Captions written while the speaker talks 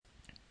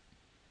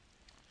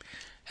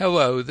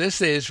Hello,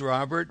 this is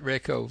Robert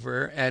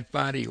Rickover at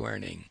Body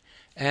Learning,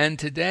 and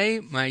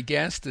today my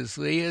guest is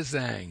Leah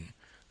Zhang,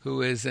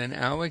 who is an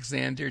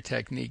Alexander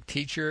Technique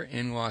teacher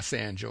in Los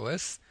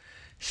Angeles.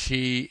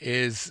 She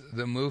is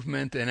the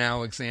Movement and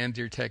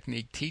Alexander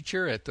Technique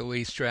teacher at the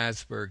Lee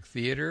Strasberg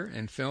Theater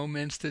and Film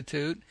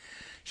Institute.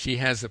 She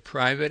has a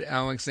private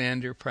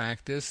Alexander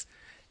practice,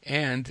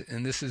 and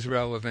this is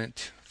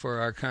relevant for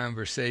our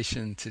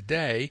conversation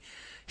today,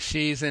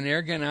 she's an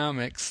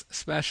ergonomics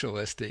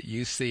specialist at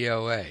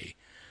UCLA,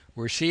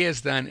 where she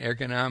has done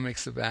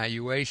ergonomics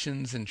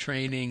evaluations and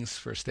trainings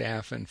for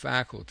staff and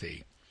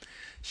faculty.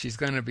 She's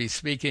going to be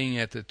speaking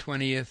at the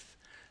 20th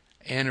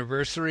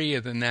anniversary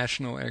of the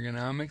National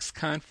Ergonomics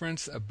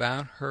Conference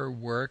about her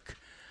work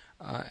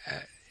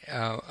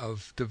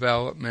of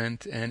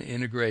development and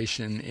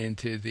integration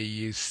into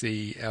the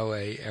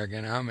UCLA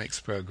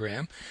ergonomics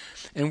program.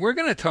 And we're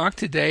going to talk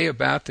today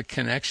about the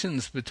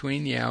connections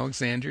between the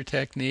Alexander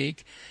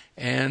Technique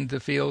and the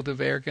field of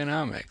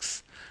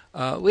ergonomics.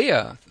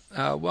 Leah,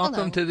 welcome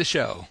Hello. to the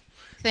show.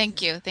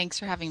 Thank you. Thanks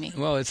for having me.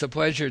 Well, it's a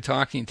pleasure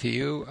talking to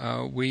you.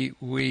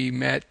 We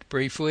met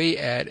briefly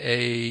at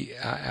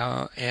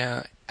a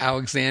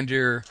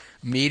Alexander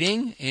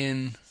meeting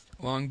in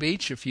Long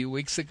Beach a few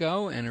weeks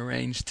ago and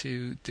arranged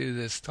to do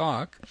this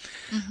talk.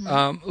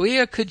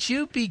 Leah, could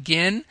you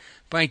begin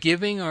by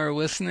giving our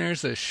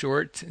listeners a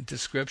short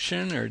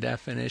description or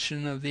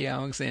definition of the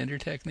Alexander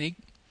Technique?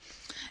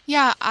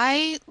 Yeah,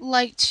 I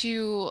like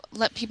to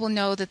let people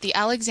know that the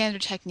Alexander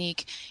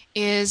Technique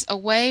is a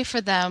way for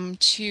them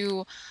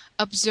to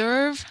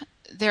observe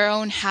their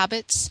own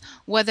habits,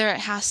 whether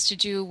it has to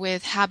do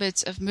with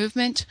habits of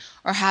movement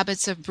or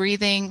habits of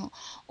breathing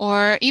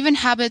or even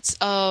habits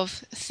of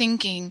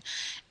thinking.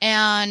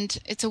 And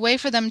it's a way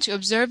for them to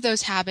observe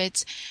those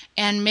habits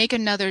and make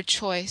another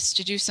choice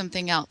to do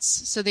something else.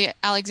 So the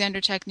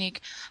Alexander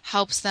Technique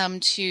helps them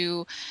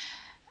to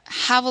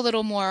have a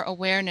little more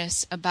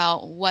awareness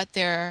about what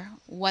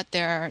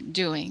they're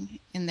doing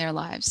in their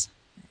lives.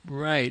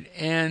 Right.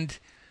 And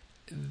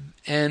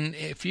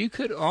if you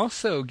could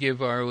also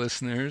give our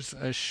listeners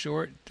a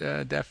short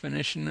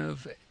definition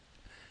of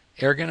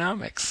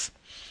ergonomics.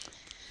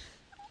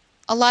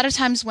 A lot of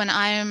times when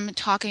I'm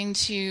talking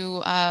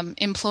to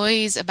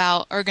employees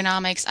about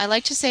ergonomics, I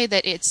like to say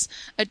that it's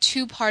a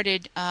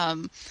two-parted,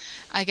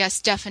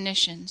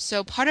 definition.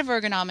 So part of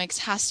ergonomics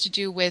has to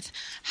do with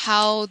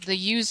how the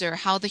user,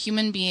 how the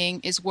human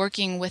being is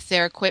working with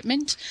their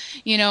equipment,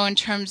 in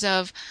terms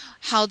of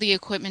how the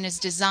equipment is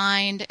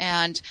designed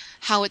and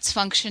how it's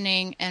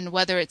functioning and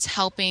whether it's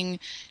helping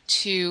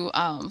to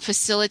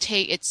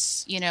facilitate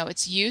its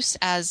use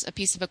as a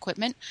piece of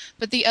equipment.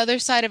 But the other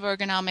side of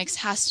ergonomics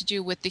has to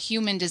do with the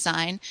human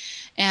design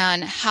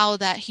and how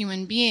that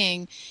human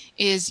being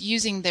is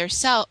using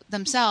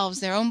themselves,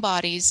 their own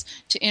bodies,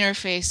 to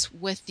interface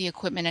with the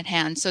equipment at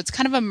hand. So it's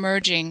kind of a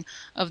merging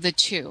of the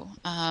two.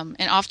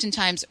 And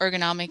oftentimes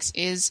ergonomics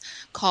is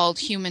called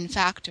human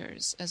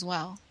factors as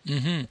well.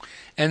 Mm-hmm.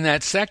 And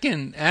that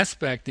second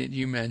aspect that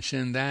you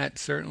mentioned, that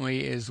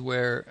certainly is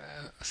where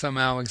some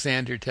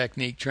Alexander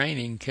Technique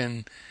training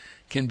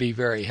can be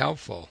very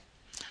helpful.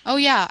 Oh,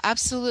 yeah,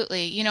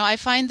 absolutely. I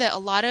find that a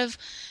lot of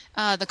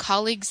the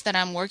colleagues that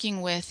I'm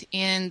working with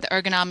in the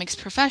ergonomics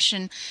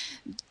profession,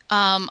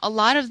 a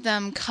lot of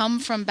them come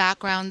from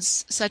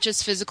backgrounds such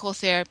as physical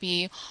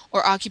therapy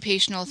or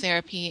occupational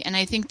therapy, and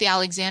I think the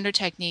Alexander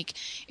Technique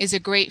is a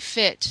great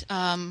fit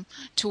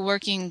to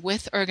working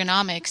with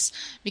ergonomics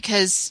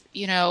because,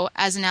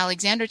 as an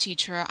Alexander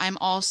teacher, I'm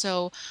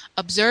also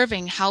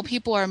observing how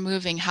people are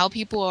moving, how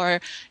people are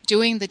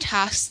doing the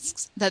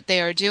tasks that they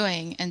are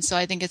doing, and so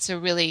I think it's a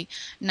really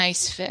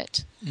nice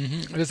fit.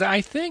 Mm-hmm. Because I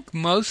think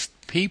most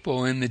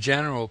people in the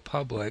general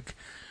public,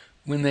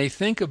 when they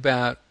think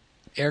about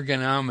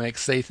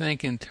ergonomics, they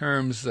think in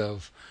terms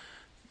of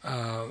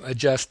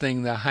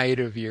adjusting the height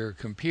of your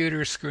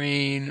computer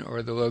screen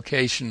or the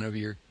location of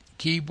your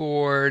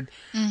keyboard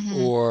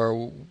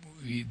or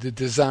the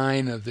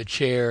design of the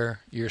chair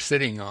you're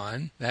sitting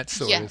on, that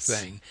sort of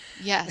thing.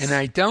 Yes. And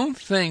I don't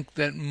think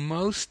that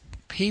most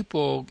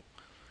people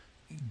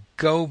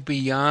go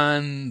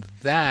beyond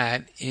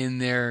that in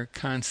their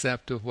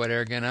concept of what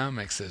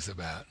ergonomics is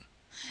about.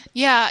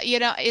 Yeah,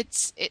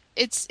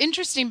 it's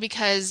interesting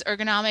because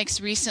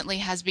ergonomics recently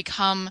has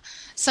become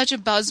such a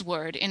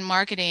buzzword in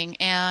marketing,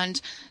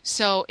 and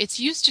so it's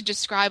used to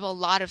describe a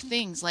lot of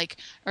things like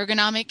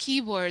ergonomic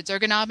keyboards,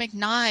 ergonomic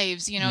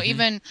knives,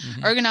 even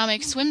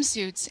ergonomic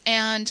swimsuits.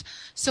 And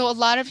so a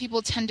lot of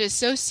people tend to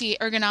associate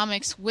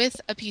ergonomics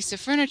with a piece of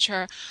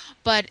furniture,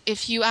 but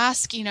if you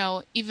ask,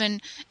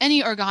 even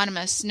any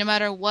ergonomist, no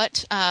matter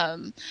what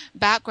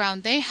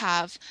background they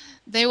have,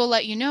 they will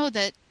let you know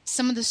that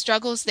some of the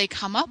struggles they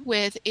come up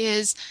with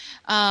is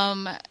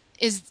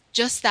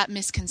just that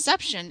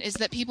misconception, is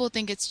that people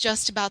think it's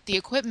just about the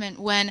equipment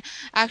when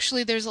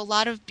actually there's a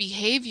lot of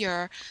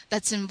behavior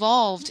that's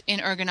involved in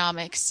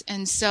ergonomics.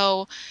 And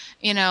so,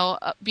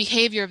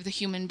 behavior of the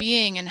human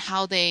being and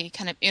how they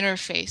kind of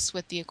interface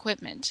with the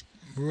equipment.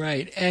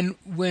 Right. And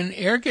when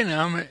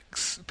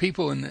ergonomics,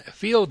 people in the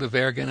field of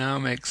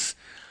ergonomics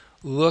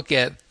look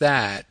at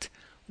that,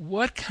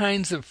 what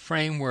kinds of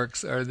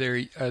frameworks are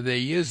they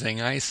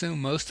using? I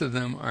assume most of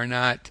them are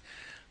not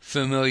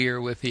familiar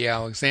with the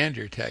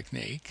Alexander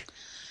technique.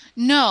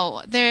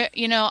 No, they're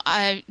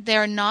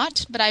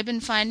not, but I've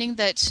been finding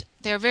that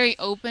they're very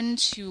open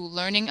to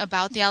learning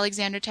about the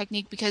Alexander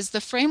technique because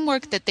the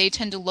framework that they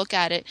tend to look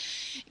at it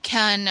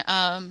can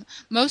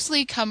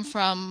mostly come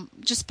from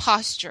just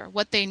posture,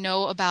 what they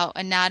know about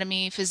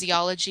anatomy,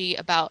 physiology,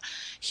 about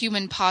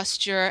human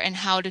posture, and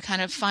how to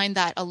kind of find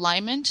that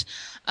alignment.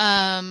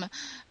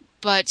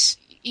 But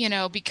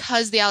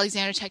because the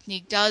Alexander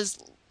technique does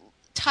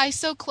tie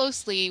so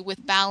closely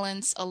with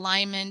balance,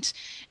 alignment,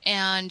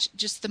 and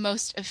just the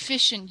most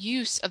efficient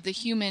use of the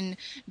human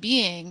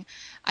being,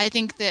 I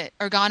think that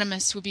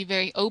ergonomists would be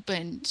very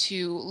open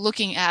to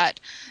looking at,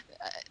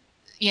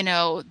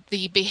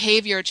 the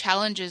behavior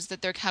challenges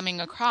that they're coming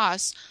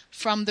across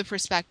from the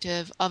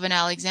perspective of an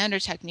Alexander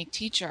technique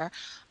teacher,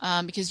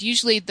 because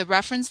usually the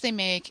reference they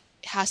make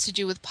has to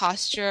do with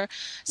posture.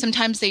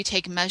 Sometimes they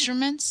take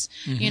measurements.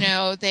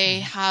 They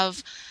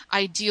have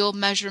ideal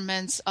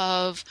measurements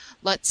of,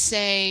 let's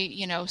say,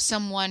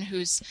 someone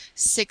who's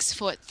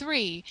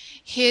 6'3",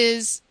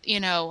 his,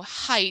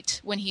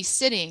 height when he's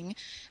sitting,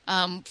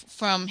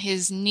 from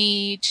his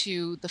knee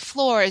to the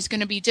floor is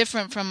going to be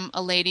different from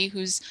a lady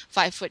who's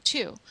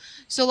 5'2".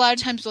 So a lot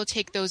of times they'll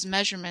take those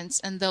measurements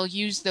and they'll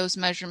use those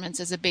measurements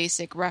as a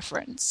basic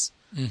reference.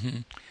 Mm-hmm.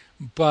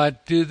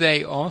 But do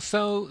they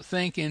also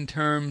think in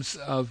terms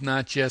of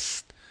not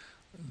just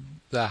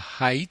the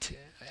height,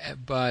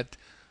 but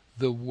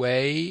the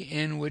way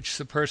in which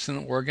the person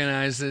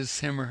organizes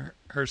him or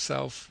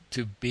herself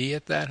to be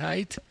at that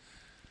height?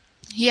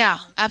 Yeah,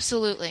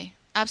 absolutely.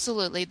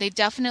 Absolutely. They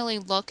definitely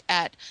look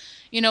at,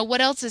 what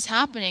else is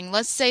happening.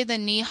 Let's say the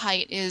knee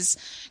height is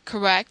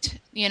correct,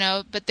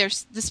 but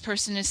this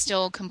person is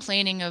still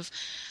complaining of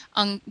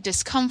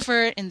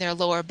discomfort in their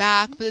lower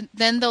back. But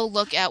then they'll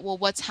look at, well,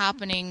 what's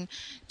happening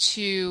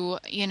to,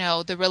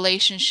 the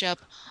relationship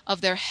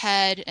of their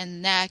head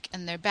and neck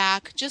and their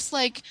back, just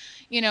like,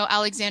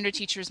 Alexander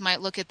teachers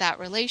might look at that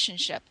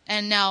relationship.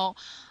 And now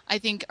I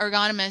think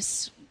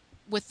ergonomists,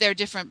 with their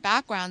different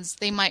backgrounds,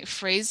 they might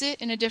phrase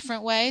it in a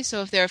different way.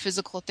 So if they're a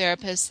physical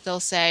therapist, they'll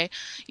say,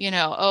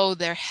 oh,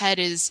 their head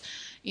is,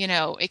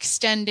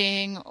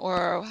 extending,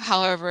 or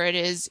however it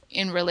is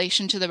in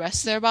relation to the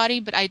rest of their body.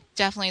 But I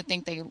definitely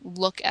think they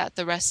look at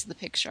the rest of the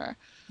picture.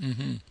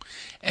 Mm-hmm.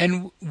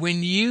 And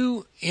when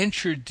you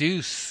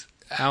introduce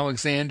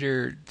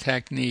Alexander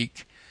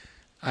technique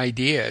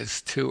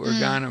ideas to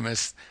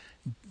ergonomists,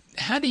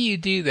 how do you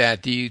do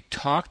that? Do you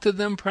talk to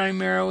them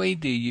primarily?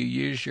 Do you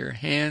use your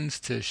hands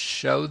to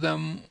show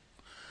them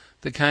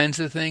the kinds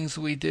of things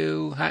we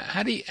do?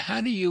 How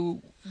do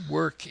you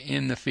work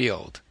in the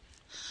field?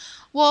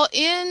 Well,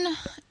 I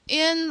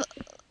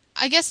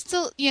guess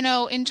still,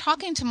 in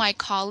talking to my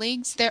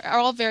colleagues, they're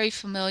all very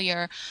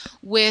familiar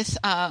with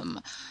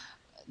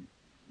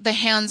the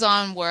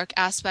hands-on work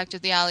aspect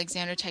of the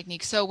Alexander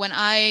technique. So when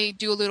I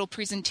do a little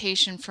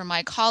presentation for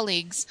my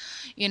colleagues,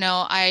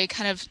 I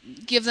kind of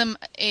give them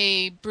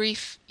a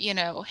brief,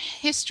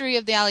 history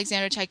of the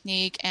Alexander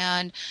technique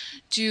and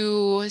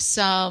do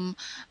some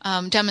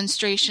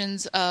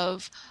demonstrations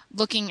of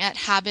looking at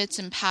habits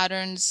and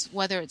patterns,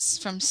 whether it's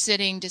from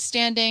sitting to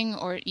standing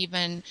or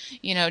even,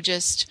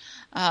 just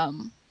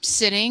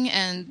sitting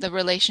and the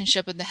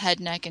relationship of the head,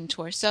 neck, and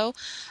torso.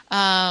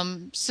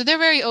 So they're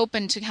very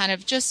open to kind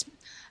of just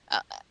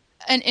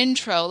an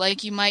intro,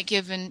 like you might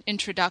give an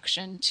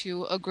introduction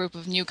to a group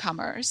of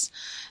newcomers.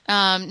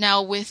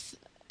 Now with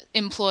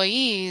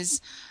employees,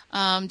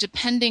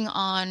 depending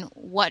on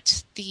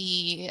what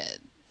the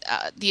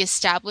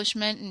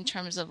establishment in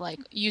terms of like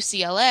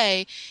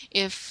UCLA,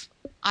 if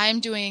I'm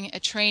doing a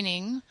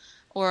training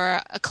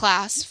or a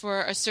class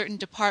for a certain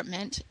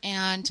department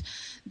and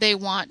they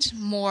want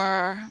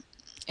more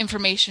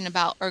information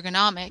about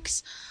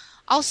ergonomics,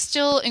 I'll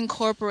still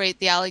incorporate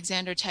the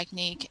Alexander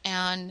technique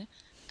and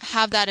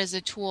have that as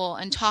a tool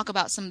and talk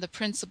about some of the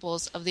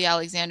principles of the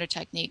Alexander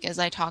technique as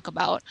I talk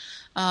about,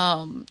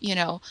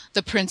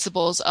 the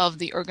principles of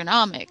the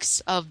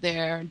ergonomics of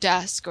their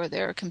desk or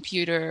their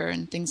computer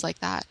and things like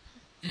that.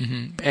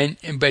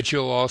 Mm-hmm. But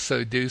you'll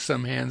also do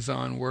some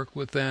hands-on work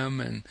with them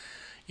and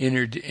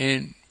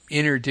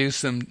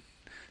introduce them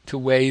to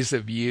ways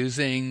of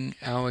using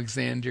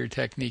Alexander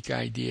technique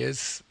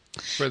ideas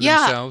for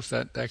themselves,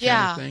 that kind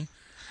of thing.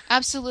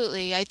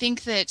 Absolutely. I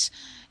think that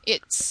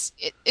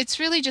it's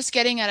really just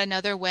getting at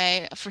another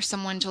way for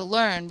someone to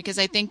learn, because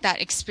I think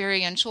that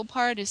experiential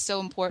part is so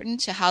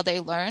important to how they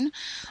learn.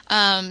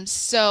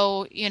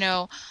 So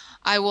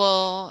I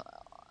will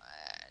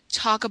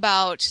talk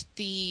about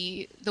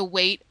the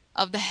weight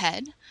of the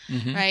head,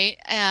 right?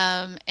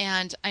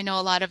 And I know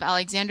a lot of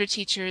Alexander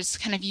teachers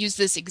kind of use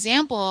this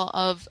example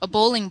of a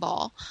bowling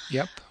ball,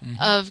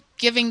 of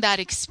giving that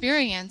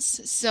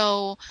experience.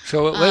 So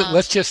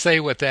let's just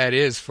say what that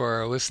is for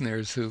our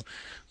listeners who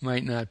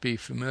might not be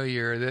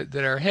familiar,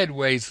 that our head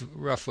weighs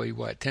roughly,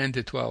 10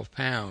 to 12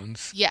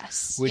 pounds?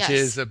 Yes. Which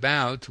is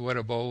about what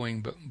a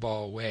bowling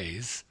ball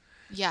weighs.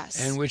 Yes.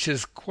 and which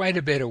is quite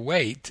a bit of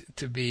weight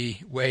to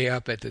be way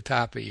up at the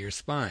top of your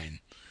spine.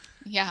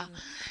 Yeah.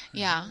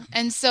 Yeah.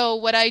 And so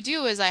what I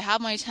do is I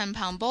have my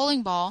 10-pound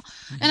bowling ball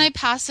and I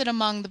pass it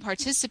among the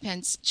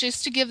participants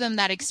just to give them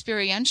that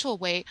experiential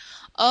weight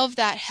of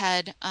that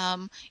head,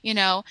 and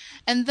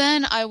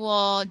then I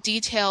will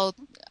detail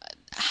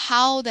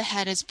how the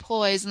head is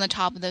poised on the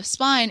top of the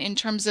spine in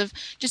terms of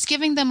just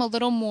giving them a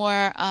little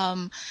more,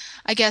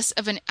 I guess,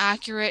 of an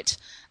accurate,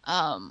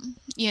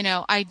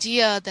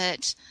 idea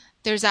that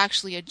there's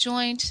actually a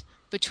joint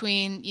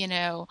between,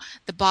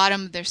 the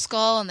bottom of their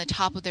skull and the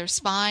top of their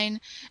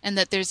spine, and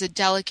that there's a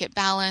delicate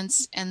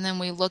balance. And then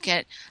we look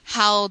at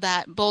how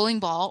that bowling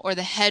ball or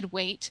the head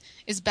weight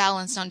is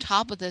balanced on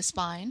top of the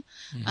spine.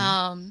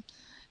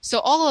 So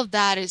all of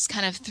that is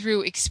kind of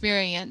through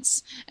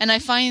experience. And I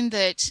find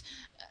that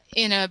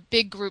in a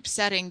big group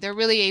setting, they're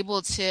really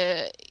able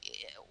to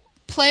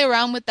play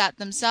around with that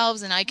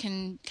themselves, and I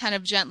can kind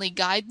of gently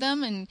guide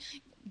them and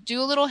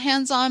do a little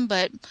hands-on.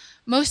 But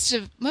most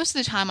of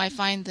the time, I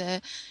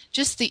find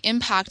just the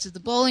impact of the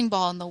bowling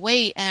ball and the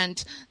weight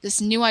and this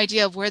new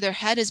idea of where their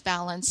head is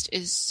balanced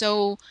is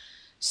so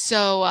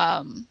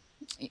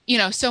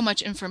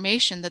much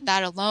information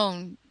that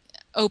alone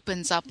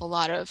opens up a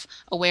lot of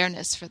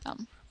awareness for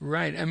them.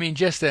 Right. I mean,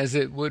 just as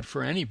it would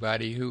for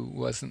anybody who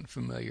wasn't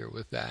familiar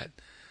with that.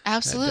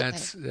 Absolutely.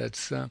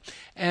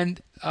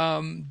 And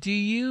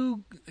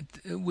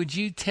would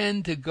you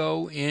tend to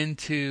go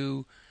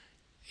into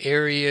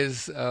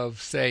areas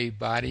of, say,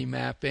 body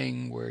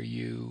mapping where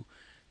you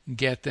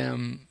get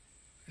them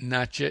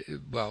not just,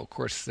 well, of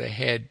course, the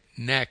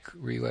head-neck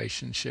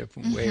relationship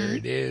and where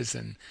it is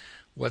and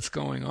what's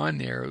going on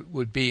there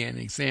would be an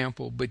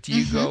example, but do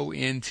you go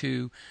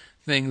into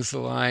things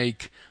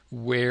like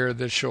where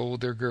the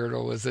shoulder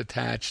girdle is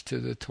attached to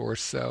the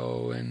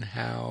torso and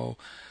how,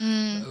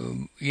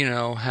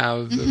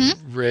 how the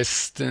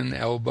wrist and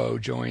elbow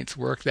joints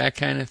work, that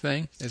kind of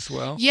thing as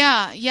well?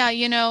 Yeah,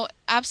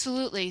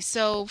 absolutely.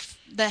 So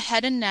the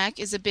head and neck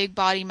is a big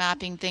body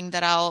mapping thing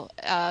that I'll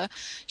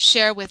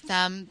share with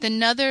them.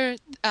 Another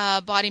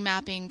body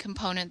mapping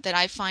component that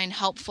I find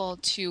helpful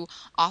to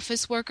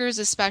office workers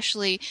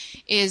especially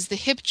is the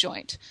hip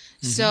joint.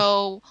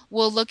 So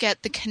we'll look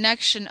at the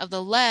connection of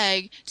the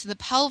leg to the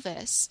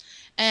pelvis,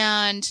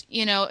 and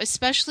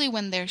especially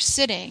when they're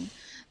sitting,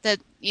 that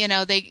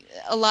they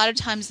a lot of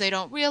times they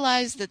don't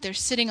realize that they're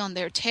sitting on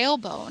their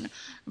tailbone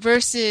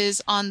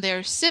versus on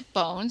their sit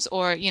bones,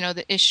 or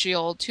the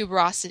ischial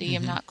tuberosity.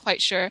 I'm not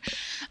quite sure,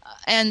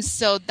 and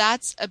so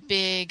that's a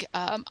big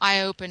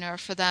eye opener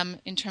for them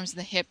in terms of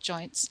the hip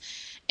joints.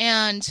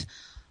 And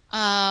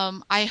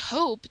I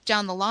hope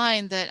down the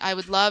line that I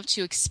would love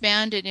to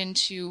expand it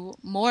into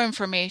more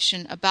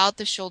information about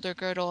the shoulder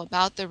girdle,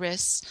 about the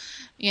wrists,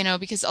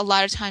 because a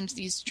lot of times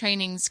these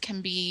trainings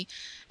can be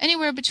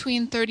anywhere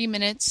between 30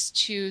 minutes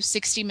to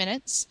 60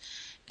 minutes.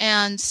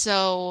 And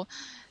so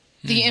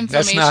the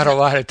information... That's not a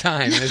lot of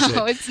time, is it?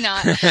 No, it's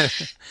not.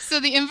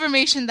 So the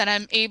information that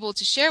I'm able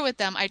to share with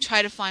them, I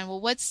try to find, well,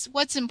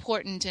 what's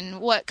important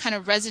and what kind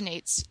of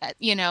resonates,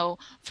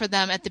 for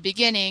them at the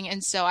beginning.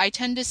 And so I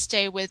tend to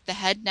stay with the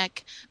head,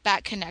 neck,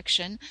 back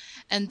connection,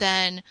 and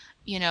then,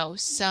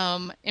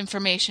 some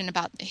information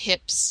about the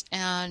hips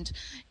and,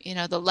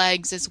 the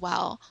legs as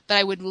well. But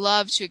I would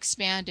love to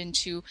expand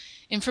into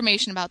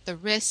information about the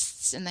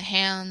wrists and the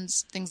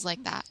hands, things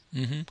like that.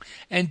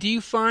 And do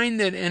you find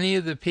that any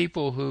of the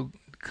people who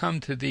come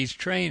to these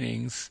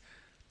trainings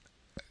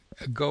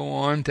go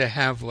on to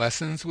have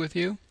lessons with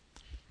you?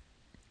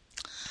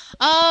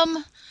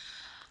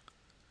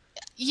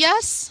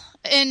 Yes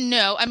and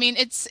no. I mean,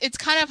 it's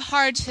kind of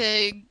hard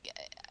to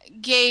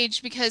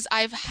gauge because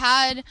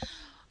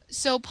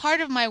so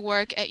part of my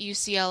work at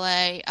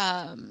UCLA,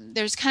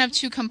 there's kind of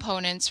two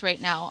components right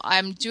now.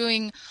 I'm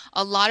doing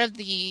a lot of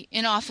the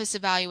in-office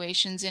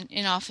evaluations and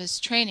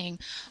in-office training,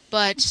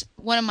 but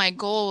one of my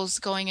goals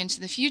going into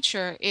the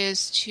future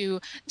is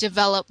to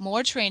develop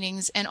more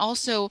trainings and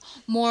also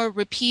more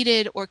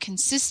repeated or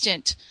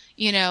consistent,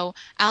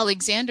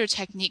 Alexander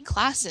Technique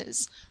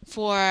classes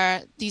for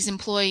these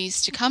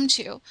employees to come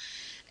to.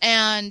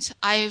 And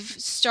I've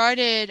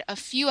started a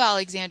few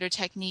Alexander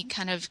Technique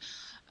kind of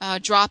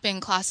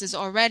drop-in classes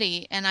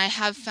already, and I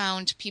have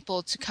found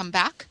people to come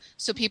back.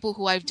 So people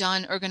who I've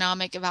done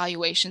ergonomic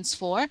evaluations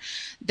for,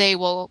 they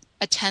will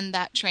attend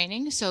that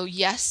training. So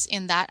yes,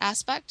 in that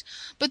aspect.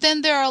 But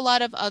then there are a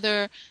lot of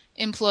other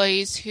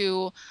employees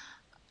who,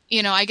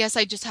 I guess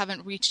I just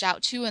haven't reached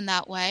out to in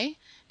that way.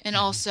 And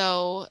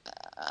also,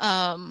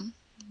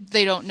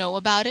 they don't know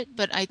about it,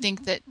 but I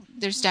think that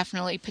there's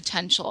definitely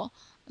potential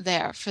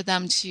there for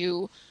them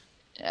to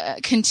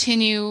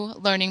continue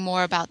learning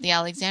more about the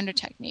Alexander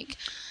Technique.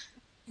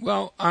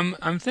 Well,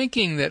 I'm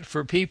thinking that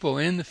for people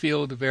in the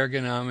field of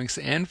ergonomics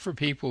and for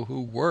people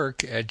who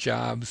work at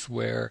jobs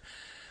where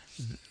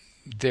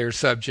they're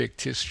subject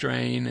to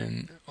strain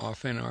and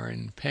often are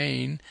in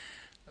pain,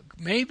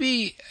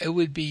 maybe it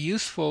would be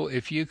useful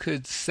if you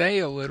could say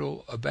a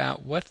little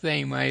about what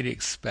they might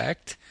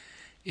expect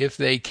if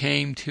they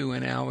came to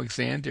an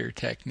Alexander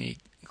Technique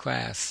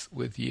class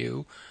with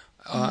you.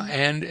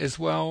 and as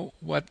well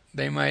what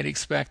they might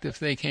expect if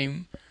they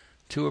came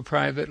to a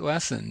private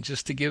lesson,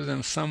 just to give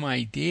them some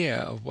idea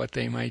of what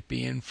they might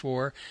be in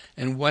for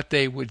and what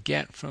they would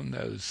get from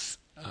those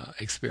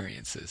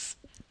experiences.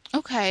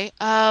 Okay.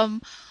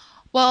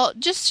 Well,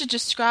 just to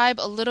describe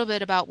a little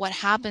bit about what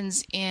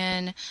happens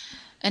in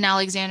an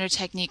Alexander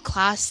Technique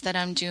class that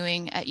I'm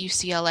doing at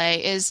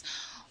UCLA is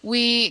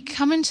we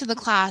come into the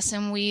class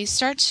and we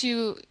start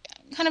to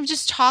kind of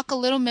just talk a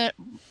little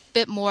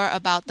bit more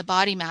about the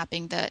body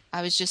mapping that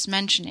I was just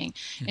mentioning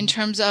in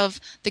terms of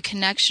the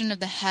connection of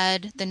the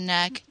head, the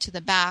neck to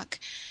the back.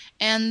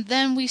 And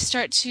then we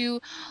start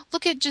to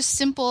look at just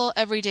simple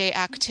everyday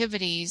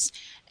activities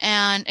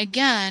and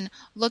again,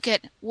 look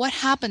at what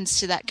happens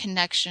to that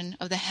connection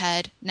of the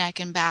head, neck,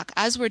 and back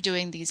as we're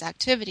doing these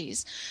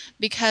activities.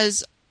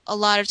 Because a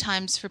lot of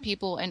times for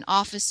people in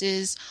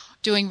offices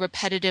doing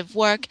repetitive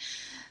work,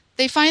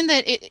 they find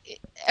that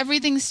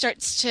everything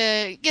starts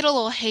to get a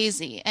little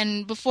hazy.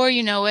 And before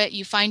you know it,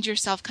 you find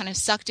yourself kind of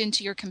sucked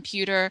into your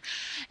computer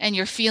and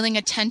you're feeling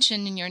a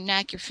tension in your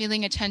neck, you're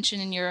feeling a tension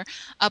in your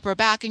upper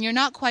back, and you're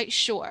not quite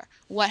sure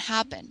what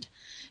happened.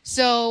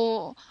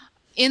 So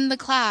in the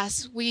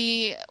class,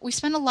 we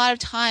spend a lot of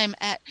time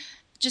at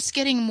just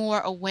getting more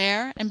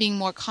aware and being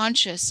more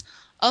conscious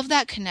of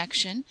that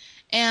connection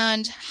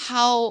and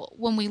how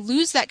when we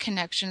lose that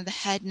connection of the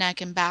head,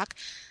 neck, and back,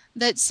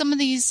 that some of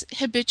these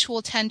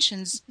habitual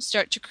tensions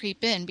start to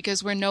creep in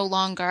because we're no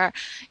longer,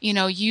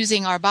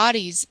 using our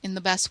bodies in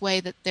the best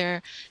way that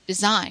they're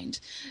designed.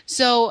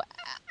 So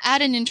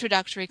at an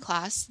introductory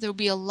class, there'll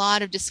be a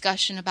lot of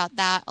discussion about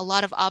that, a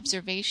lot of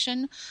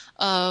observation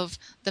of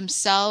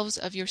themselves,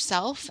 of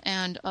yourself,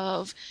 and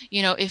of,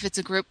 if it's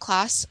a group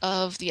class,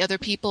 of the other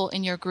people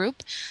in your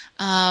group.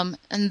 And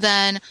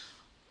then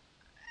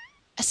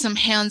some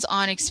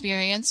hands-on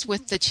experience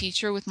with the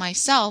teacher, with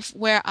myself,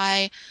 where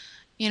I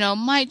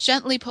might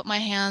gently put my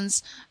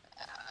hands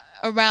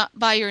around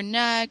by your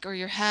neck or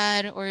your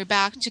head or your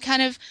back to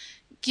kind of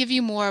give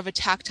you more of a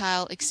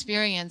tactile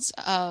experience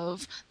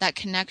of that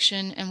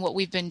connection and what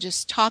we've been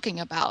just talking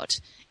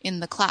about in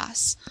the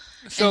class.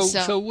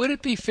 So would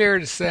it be fair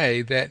to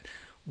say that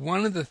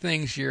one of the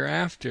things you're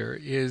after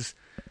is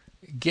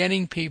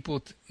getting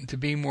people to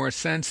be more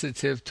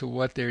sensitive to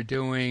what they're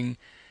doing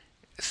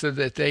so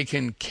that they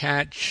can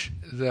catch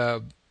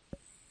the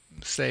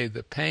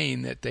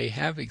pain that they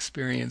have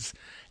experienced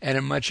at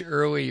a much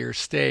earlier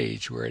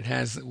stage where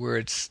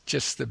it's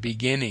just the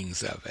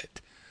beginnings of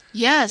it.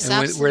 Yes, and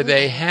absolutely. where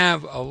they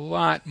have a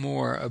lot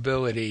more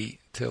ability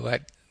to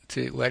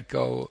let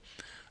go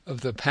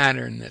of the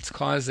pattern that's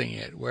causing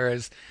it.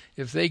 Whereas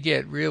if they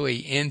get really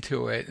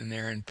into it and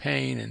they're in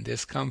pain and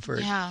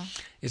discomfort,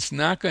 it's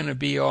not going to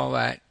be all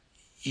that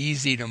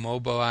easy to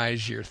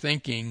mobilize your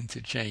thinking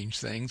to change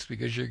things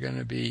because you're going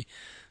to be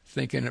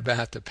thinking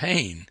about the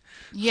pain.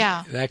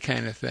 Yeah. That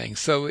kind of thing.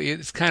 So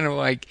it's kind of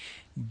like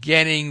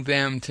getting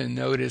them to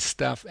notice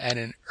stuff at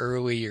an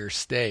earlier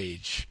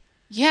stage.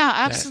 Yeah,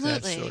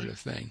 absolutely. That sort of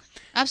thing.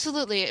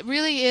 Absolutely. It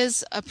really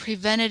is a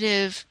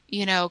preventative,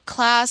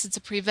 class. It's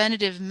a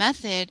preventative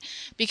method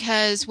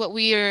because what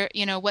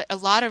a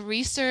lot of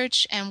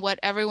research and what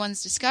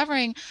everyone's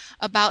discovering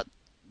about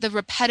the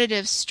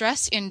repetitive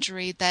stress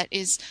injury that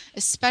is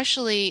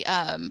especially,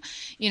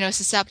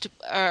 susceptible,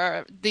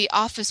 or the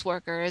office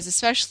worker is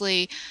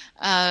especially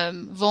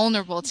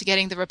vulnerable to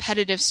getting the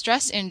repetitive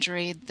stress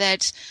injury,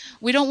 that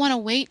we don't want to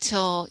wait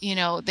till,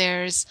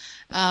 there's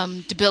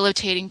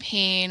debilitating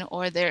pain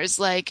or there's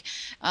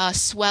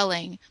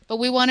swelling, but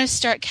we want to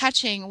start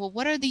catching, well,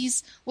 what are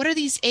these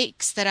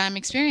aches that I'm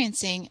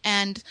experiencing?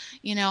 And,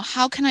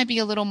 how can I be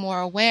a little more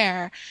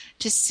aware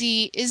to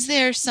see, is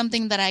there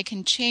something that I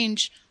can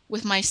change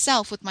with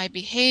myself, with my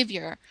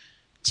behavior,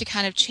 to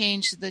kind of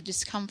change the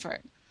discomfort?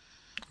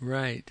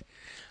 Right.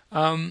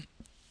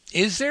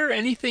 Is there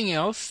anything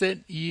else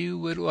that you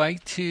would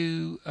like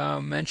to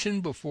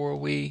mention before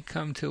we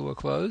come to a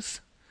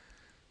close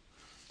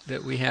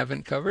that we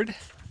haven't covered?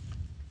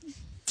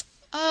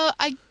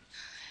 I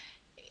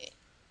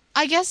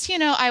guess,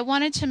 I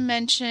wanted to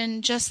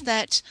mention just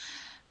that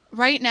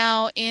right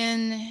now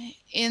in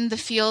the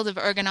field of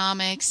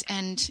ergonomics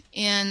and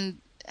in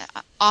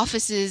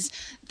offices,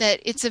 that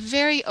it's a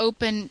very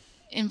open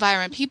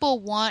environment. People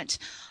want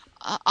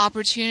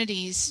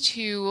opportunities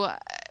to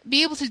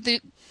be able to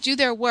do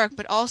their work,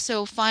 but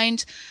also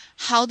find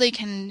how they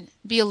can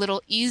be a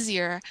little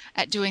easier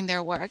at doing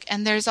their work.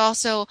 And there's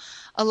also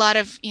a lot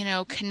of,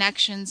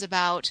 connections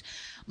about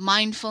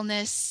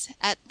mindfulness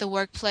at the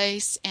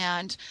workplace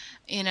and,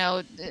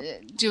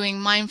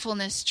 doing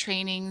mindfulness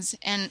trainings.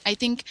 And I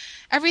think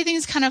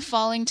everything's kind of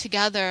falling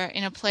together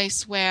in a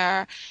place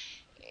where,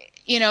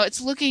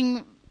 it's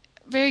looking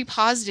very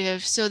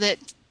positive so that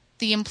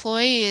the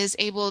employee is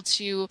able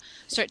to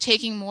start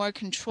taking more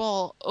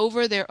control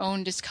over their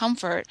own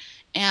discomfort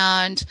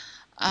and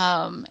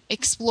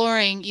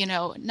exploring,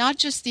 not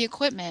just the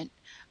equipment,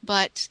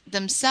 but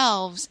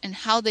themselves and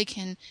how they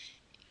can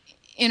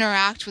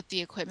interact with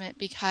the equipment.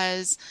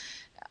 Because,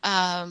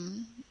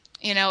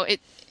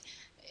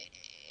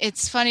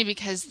 it's funny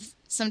because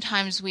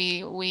sometimes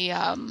we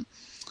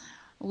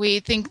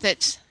We think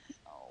that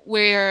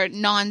we're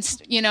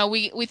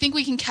we think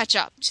we can catch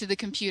up to the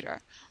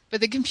computer, but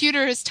the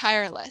computer is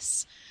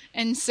tireless.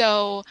 And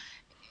so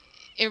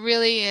it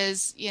really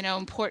is,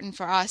 important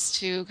for us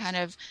to kind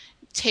of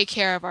take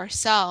care of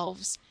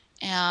ourselves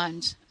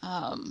and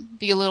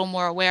be a little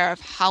more aware of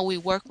how we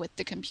work with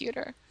the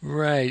computer.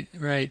 Right,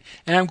 right.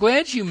 And I'm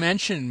glad you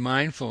mentioned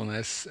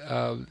mindfulness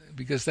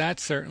because that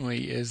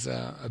certainly is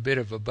a bit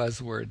of a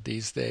buzzword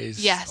these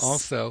days Yes.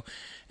 also.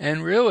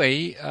 And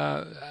really,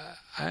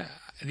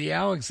 the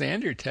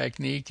Alexander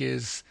technique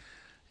is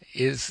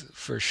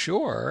for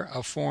sure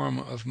a form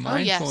of Oh,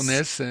 yes.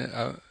 mindfulness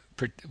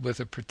with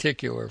a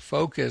particular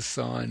focus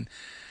on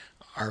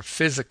our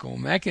physical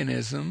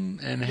mechanism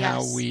and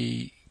how Yes.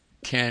 we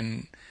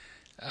can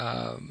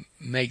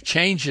make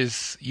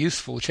changes,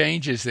 useful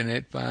changes in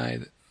it by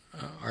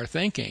our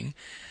thinking.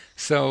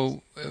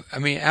 So, I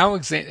mean,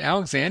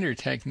 Alexander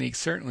technique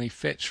certainly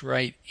fits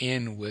right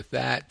in with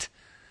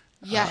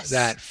Yes.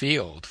 that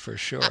field for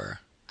sure.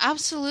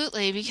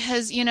 Absolutely,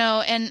 because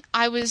and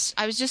I was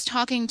just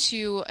talking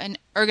to an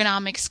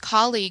ergonomics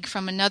colleague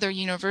from another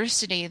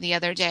university the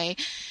other day,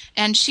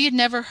 and she had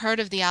never heard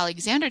of the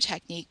Alexander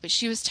technique, but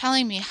she was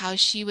telling me how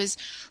she was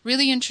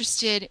really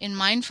interested in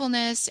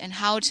mindfulness and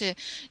how to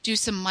do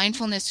some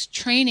mindfulness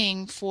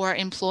training for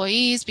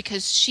employees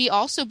because she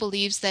also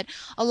believes that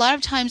a lot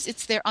of times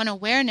it's their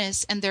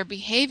unawareness and their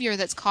behavior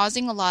that's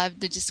causing a lot of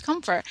the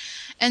discomfort.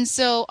 And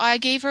so I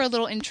gave her a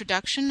little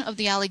introduction of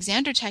the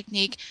Alexander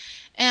technique,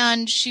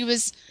 and she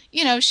was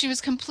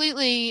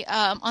completely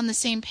on the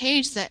same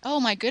page that, oh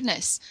my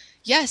goodness,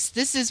 yes,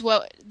 this is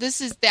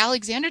the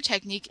Alexander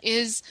technique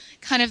is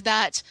kind of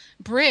that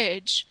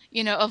bridge,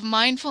 of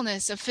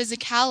mindfulness, of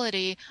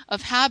physicality,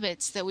 of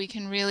habits that we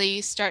can really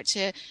start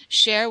to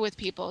share with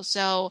people.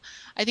 So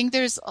I think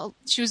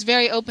she was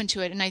very open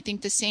to it, and I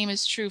think the same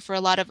is true for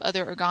a lot of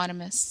other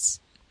ergonomists.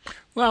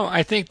 Well,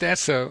 I think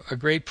that's a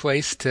great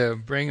place to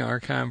bring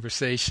our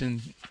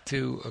conversation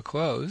to a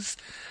close.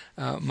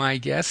 My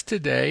guest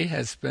today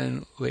has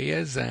been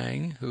Leah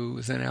Zhang, who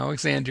is an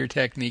Alexander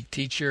Technique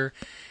teacher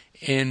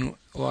in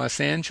Los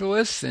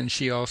Angeles, and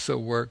she also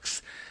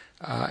works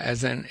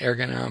as an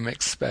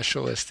ergonomics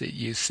specialist at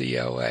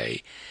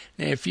UCLA.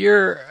 Now,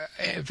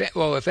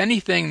 if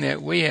anything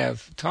that we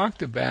have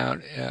talked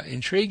about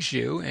intrigues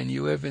you, and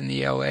you live in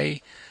the LA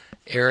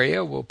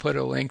area, we'll put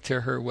a link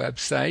to her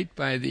website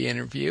by the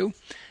interview.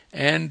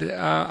 And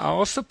I'll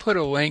also put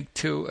a link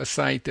to a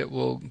site that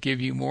will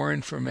give you more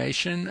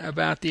information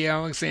about the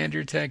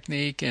Alexander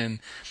Technique and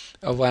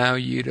allow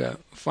you to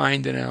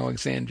find an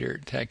Alexander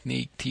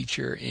Technique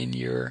teacher in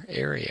your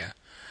area.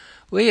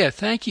 Leah,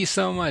 thank you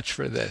so much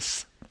for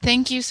this.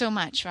 Thank you so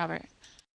much, Robert.